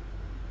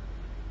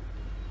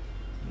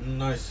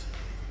 Nice.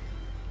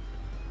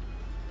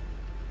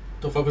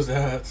 The fuck was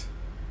that?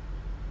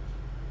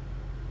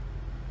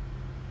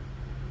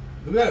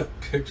 Look at that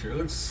picture. It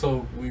looks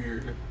so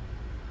weird.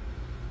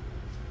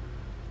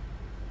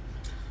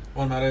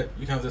 While I'm at it,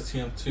 you can have this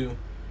TM too.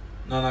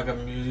 No, I'm not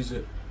gonna use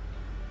it.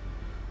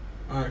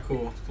 Alright,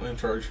 cool. Flame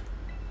charge.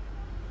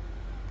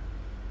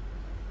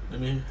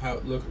 Let me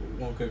look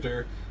one quick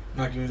there. I'm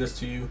not giving this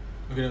to you.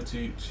 I'm giving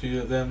it to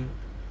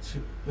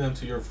them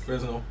to your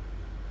Fresno.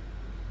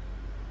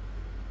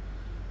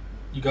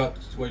 You got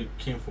what you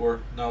came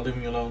for. Now leave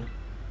me alone.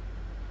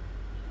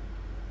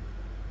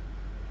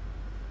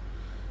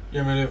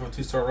 Yeah, man, from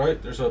T-Star,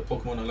 right? There's a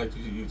Pokemon I'd like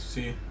you to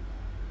see.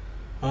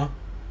 Huh?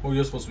 Who are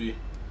you supposed to be?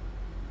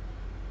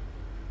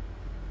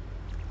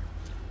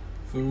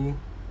 Fu.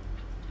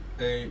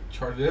 A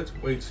Charlotte?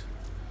 Wait.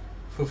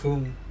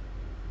 Fufum.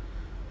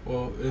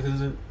 Well, it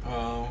isn't,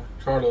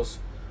 Carlos.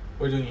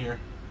 What are you doing here?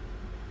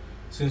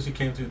 Since you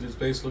came to this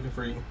base looking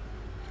for you.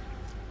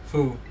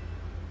 Fu.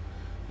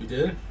 You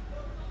did?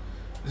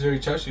 He's very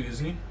Chachi,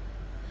 isn't he?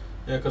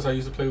 Yeah, because I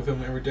used to play with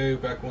him every day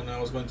back when I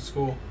was going to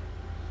school.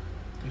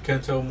 You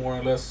can't tell more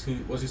or less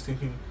what he's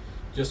thinking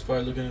just by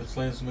looking at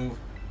Flame's move.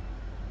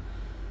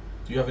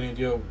 Do you have any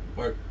idea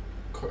why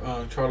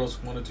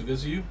Charles wanted to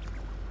visit you?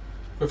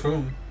 But for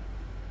whom?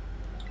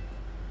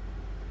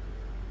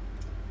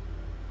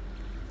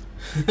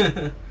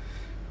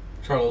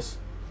 Charles.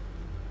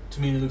 To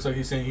me, it looks like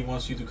he's saying he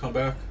wants you to come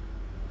back.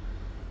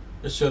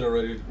 Just shut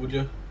already, would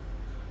you?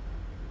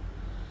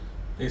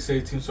 They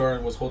say Team Star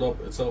was hold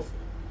up itself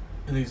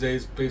in these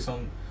days based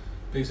on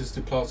basis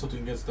to plot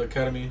something against the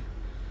Academy.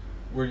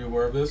 Were you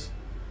aware of this?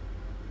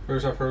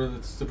 First, I've heard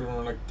of the stupid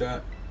rumor like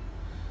that.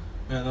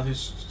 Man,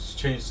 nothing's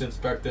changed since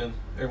back then.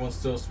 Everyone's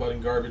still spotting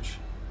garbage.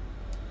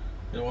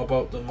 And what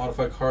about the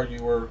modified car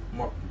you were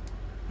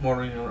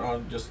motoring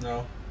around just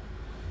now?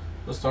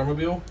 The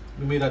Starmobile?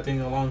 We made that thing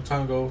a long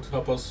time ago to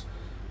help us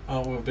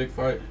out with a big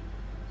fight.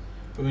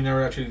 But we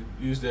never actually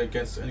used it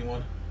against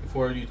anyone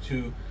before you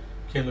two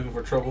came looking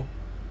for trouble.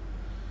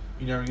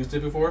 You never used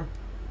it before?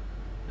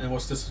 And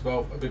what's this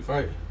about, a big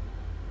fight?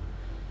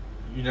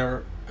 Have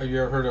you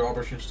ever heard of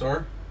Operation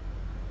Star?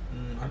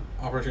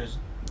 Operation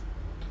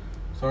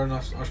Star,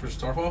 not Operation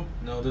Starfall?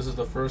 No, this is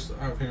the first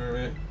I've heard of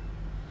it.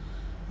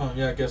 Oh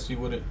yeah, I guess you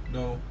wouldn't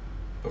know.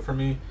 But for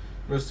me,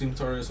 the rest of Team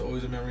Star is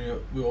always a memory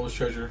we always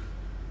treasure.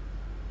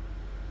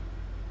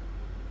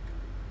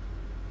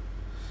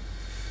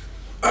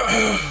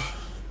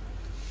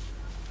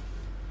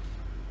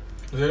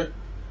 Is that it?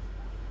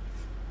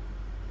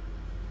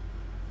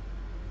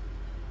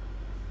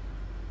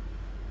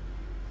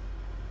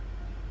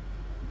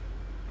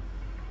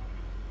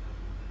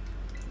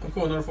 I'm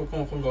cool, another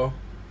Fuecoco phone call.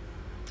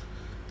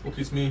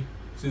 Wookie's me.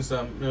 Since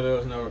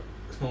Miraidon is no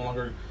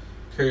longer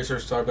carries her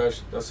star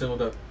badge, that symbol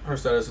that her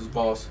status is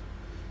boss.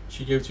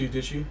 She gave it to you,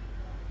 did she?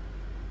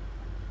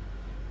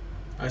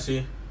 I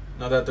see.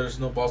 Now that there's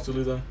no boss to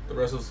lead them, the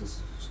rest of the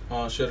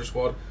Shredder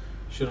squad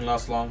shouldn't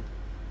last long.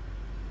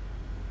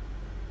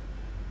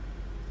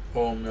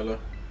 Oh, Mila.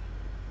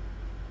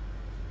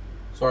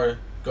 Sorry,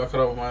 got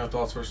caught up with my own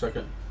thoughts for a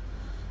second.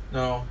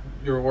 Now,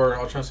 your word,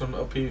 I'll transfer an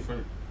LP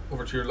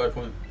over to your live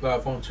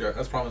phone chat,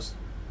 as promised.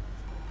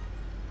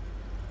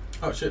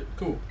 Oh shit,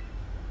 cool.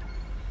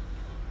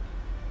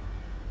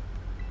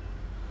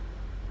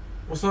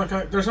 What's not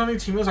guy? There's not any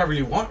teammates I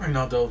really want right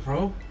now, though,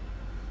 bro.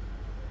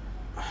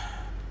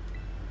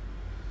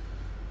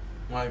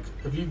 Like,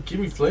 if you give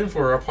me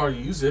Flamethrower, I'll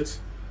probably use it.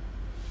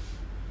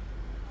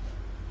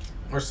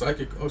 Or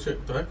Psychic. Oh shit,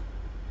 what the heck?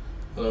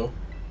 Hello.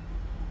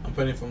 I'm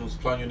penning from the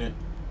supply unit.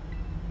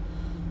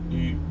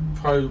 You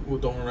probably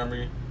don't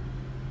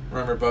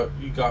remember, but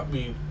you got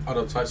me out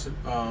of tight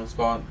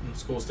spot in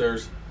school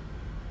stairs.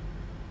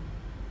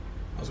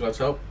 I was glad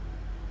to help.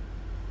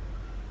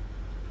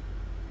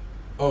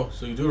 Oh,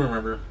 so you do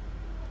remember.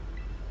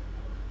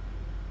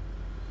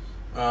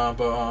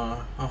 But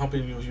I'm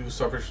helping you use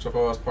Starfish stuff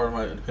as part of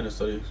my independent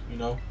studies, you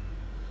know?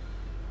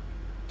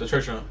 The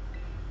church run.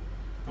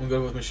 I'm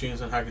good with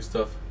machines and hacking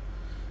stuff.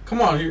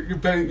 Come on, you're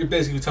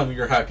basically telling me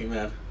you're hacking,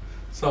 man.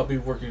 So I'll be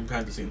working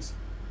behind the scenes.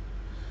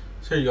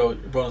 So here you go,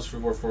 your bonus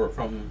reward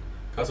from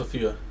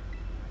Casafia.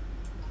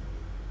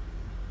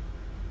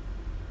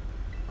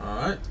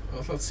 Alright,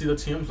 let's see the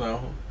teams now.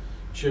 You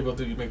should be able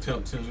to make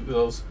teams with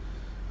those.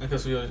 And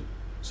Casafia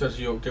says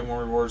you'll get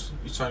more rewards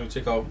each time you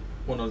take out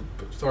one of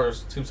the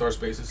team star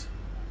spaces.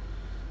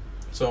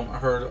 So I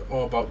heard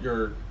all about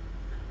your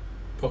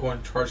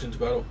Pokemon charged into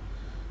battle.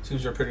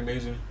 Seems you're pretty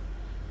amazing.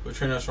 With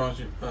training as strong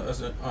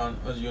as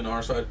you on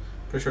our side,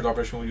 pretty sure the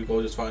operation will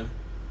go just fine.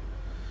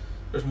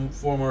 There's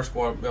 4 more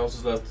squad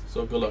battles left,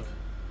 so good luck.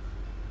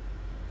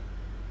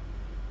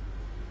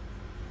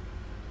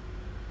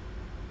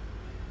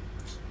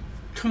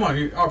 Come on,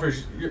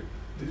 you're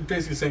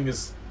basically saying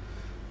is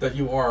that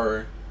you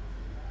are.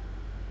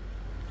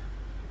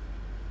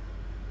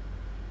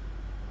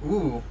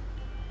 Ooh.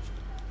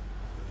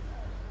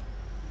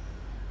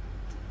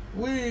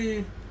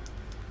 Wee.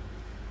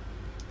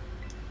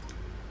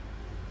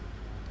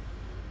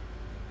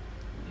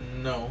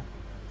 No.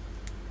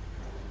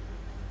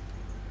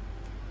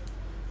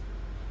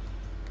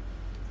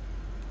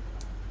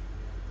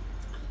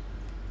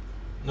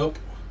 Nope.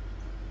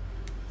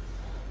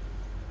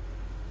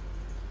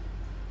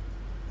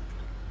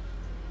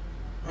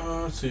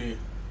 Let's see.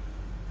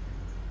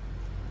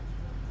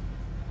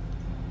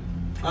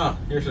 Ah,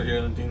 here's a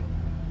healing team.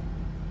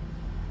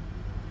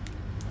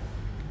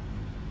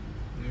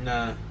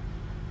 Nah.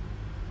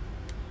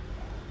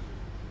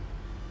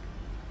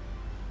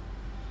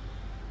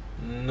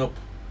 Nope.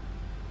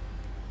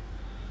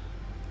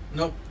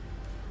 Nope.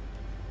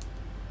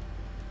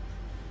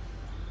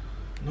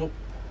 Nope.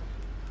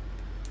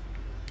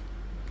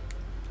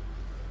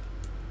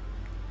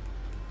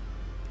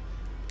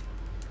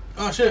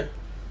 Oh shit.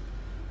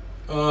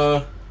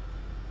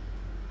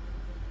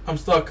 I'm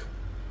stuck.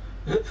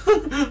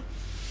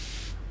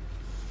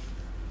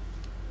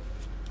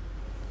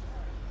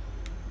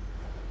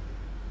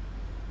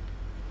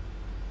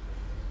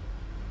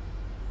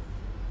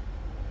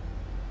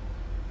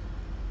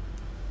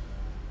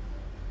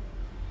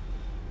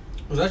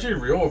 Was that actually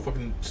real or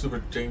fucking super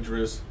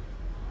dangerous?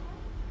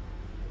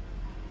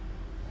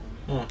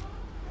 Huh.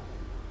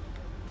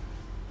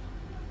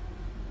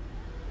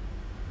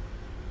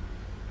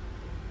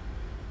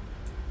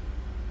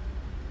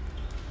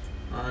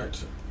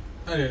 Alright.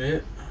 I did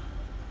it.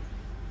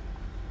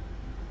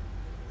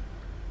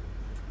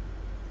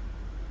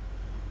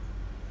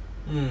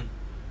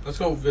 Let's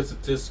go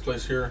visit this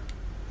place here.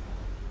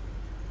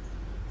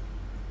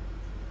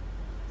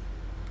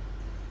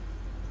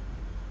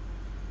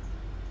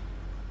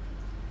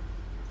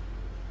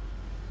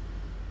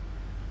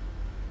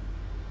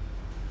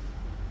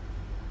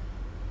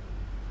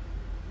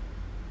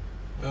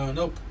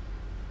 Nope.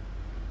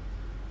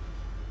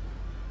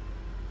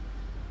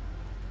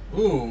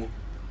 Ooh.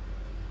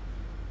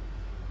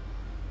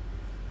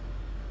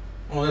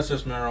 Oh, that's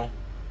just marrow.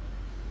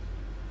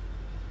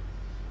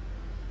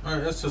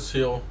 Alright, let's just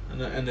heal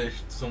and then end it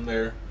some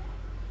there.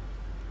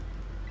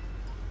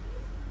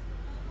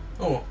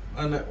 Oh,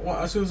 and well,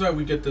 as soon as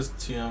we get this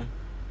TM.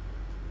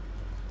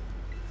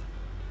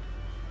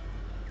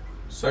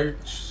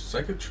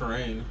 Psychic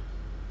terrain.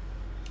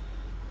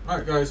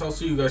 Alright guys, I'll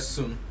see you guys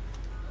soon.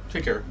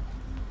 Take care.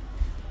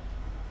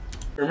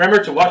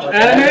 Remember to watch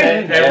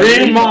anime and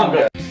read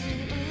manga.